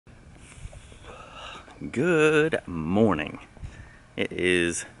Good morning. It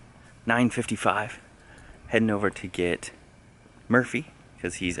is 9:55. Heading over to get Murphy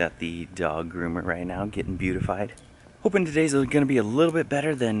because he's at the dog groomer right now getting beautified. Hoping today's going to be a little bit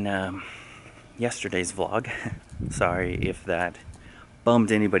better than yesterday's vlog. Sorry if that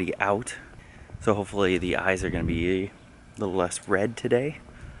bummed anybody out. So hopefully the eyes are going to be a little less red today.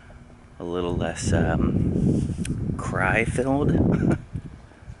 A little less cry filled.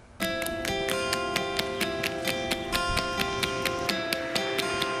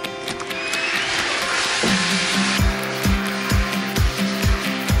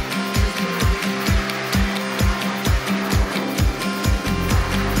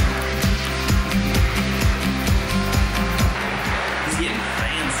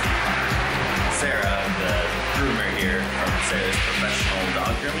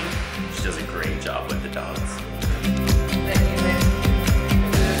 She does a great job with the dogs.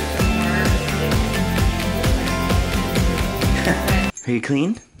 Are you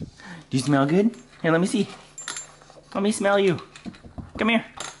clean? Do you smell good? Here, let me see. Let me smell you. Come here.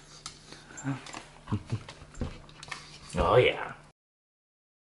 Oh yeah.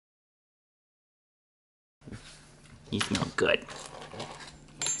 You smell good.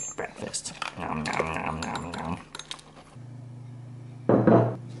 Breakfast. Nom nom nom nom nom.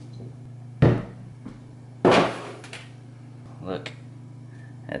 Look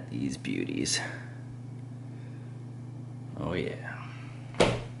at these beauties. Oh yeah.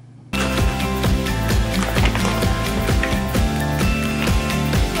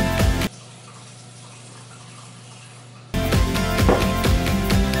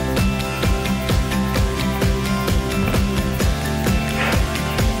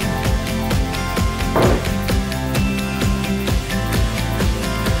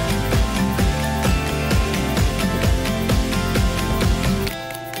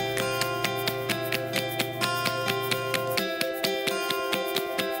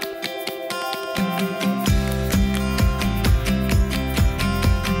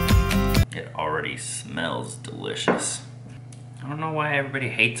 Smells delicious. I don't know why everybody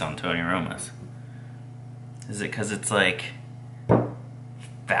hates on Tony Roma's. Is it because it's like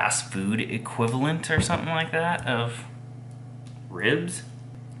fast food equivalent or something like that of ribs?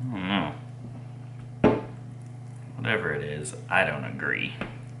 I don't know. Whatever it is, I don't agree.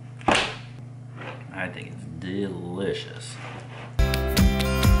 I think it's delicious.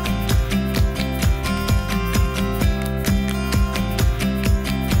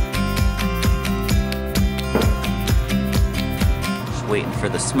 Waiting for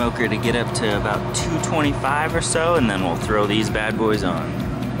the smoker to get up to about 225 or so, and then we'll throw these bad boys on.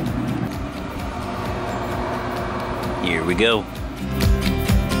 Here we go.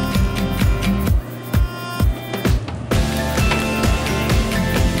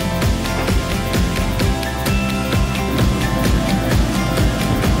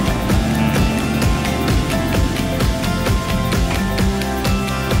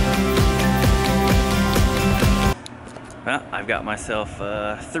 Well, I've got myself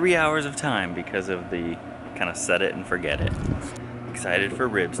 3 hours of time because of the kind of set it and forget it. Excited for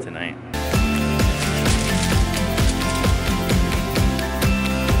ribs tonight.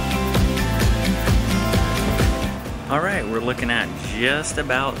 All right, we're looking at just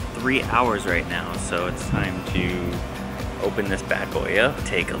about 3 hours right now, so it's time to open this bad boy up,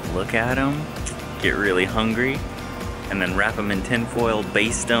 take a look at them, get really hungry, and then wrap them in tin foil,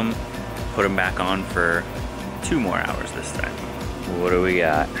 baste them, put them back on for 2 more hours this time. What do we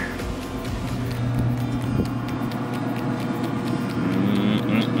got?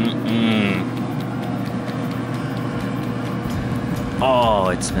 Oh,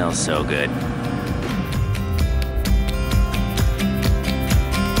 it smells so good.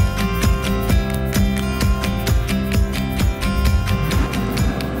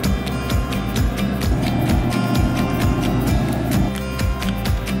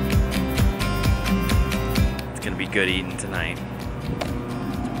 Good eating tonight.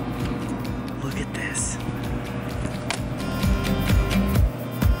 Look at this.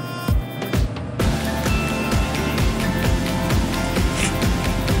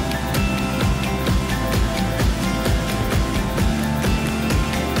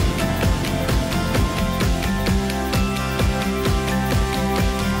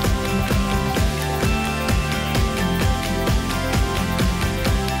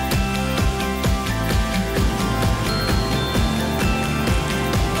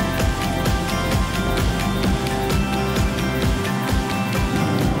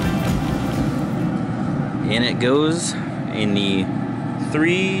 And it goes in the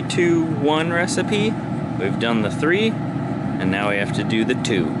 3-2-1 recipe. We've done the 3, And now we have to do the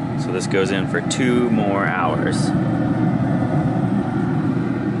 2. So this goes in for 2 more hours.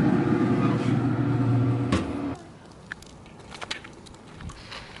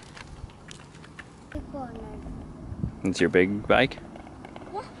 It's your big bike?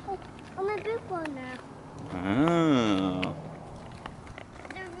 Yeah, I'm a big one now. Oh.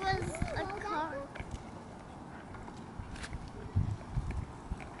 There was a car.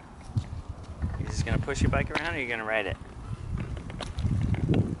 You just gonna push your bike around or are you gonna ride it?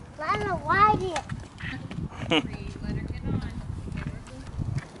 I'm gonna ride it. Let her get on.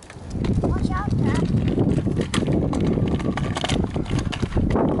 Watch out, Dad.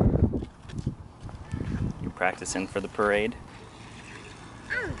 You're practicing for the parade?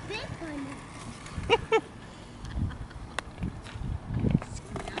 I'm a big one.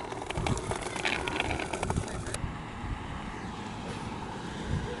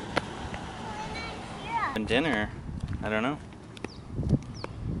 And dinner? I don't know.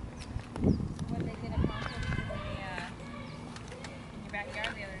 What they did a concert in your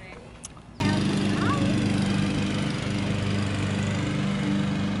backyard the other day.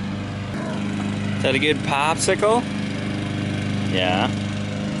 Is that a good popsicle? Yeah.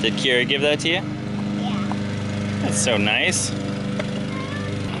 Did Kira give that to you? Yeah. That's so nice.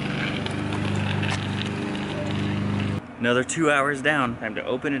 Another 2 hours down. Time to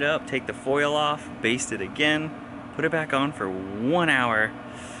open it up, take the foil off, baste it again, put it back on for 1 hour,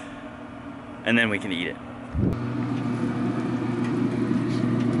 and then we can eat it.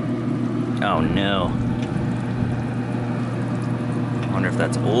 Oh no. I wonder if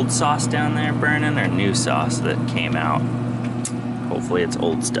that's old sauce down there burning or new sauce that came out. Hopefully it's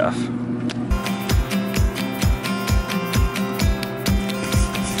old stuff.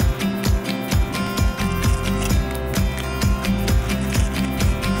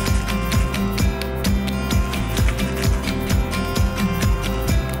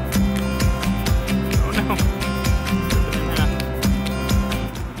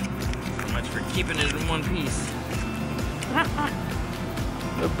 Keeping it in one piece.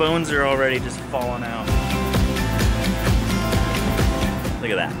 The bones are already just falling out. Look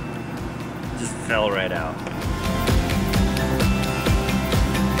at that. Just fell right out.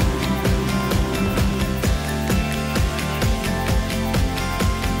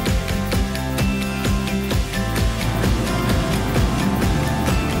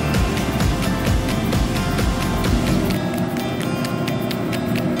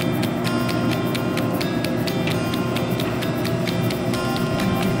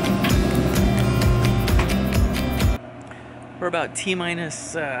 We're about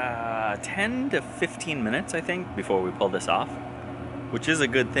T-minus 10 to 15 minutes, I think, before we pull this off, which is a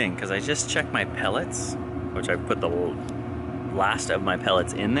good thing because I just checked my pellets, which I put the last of my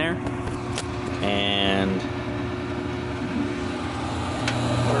pellets in there, and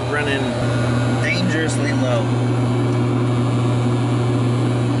we're running dangerously low.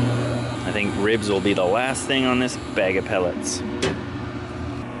 I think ribs will be the last thing on this bag of pellets.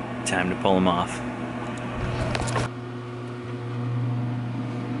 Time to pull them off.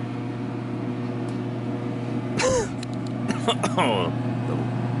 Oh,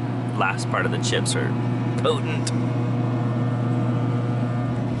 the last part of the chips are potent.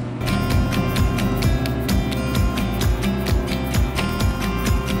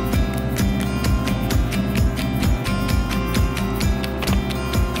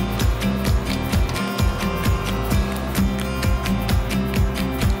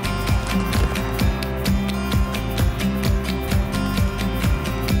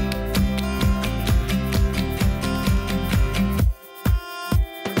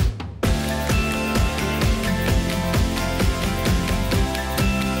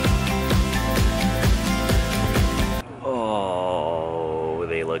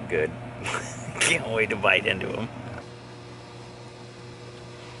 They look good. Can't wait to bite into them.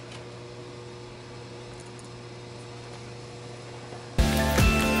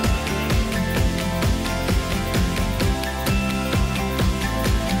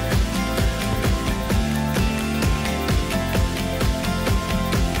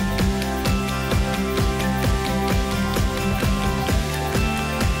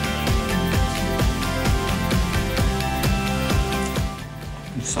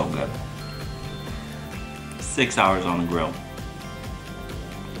 So good. 6 hours on the grill.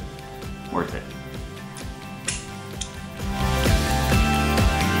 Worth it.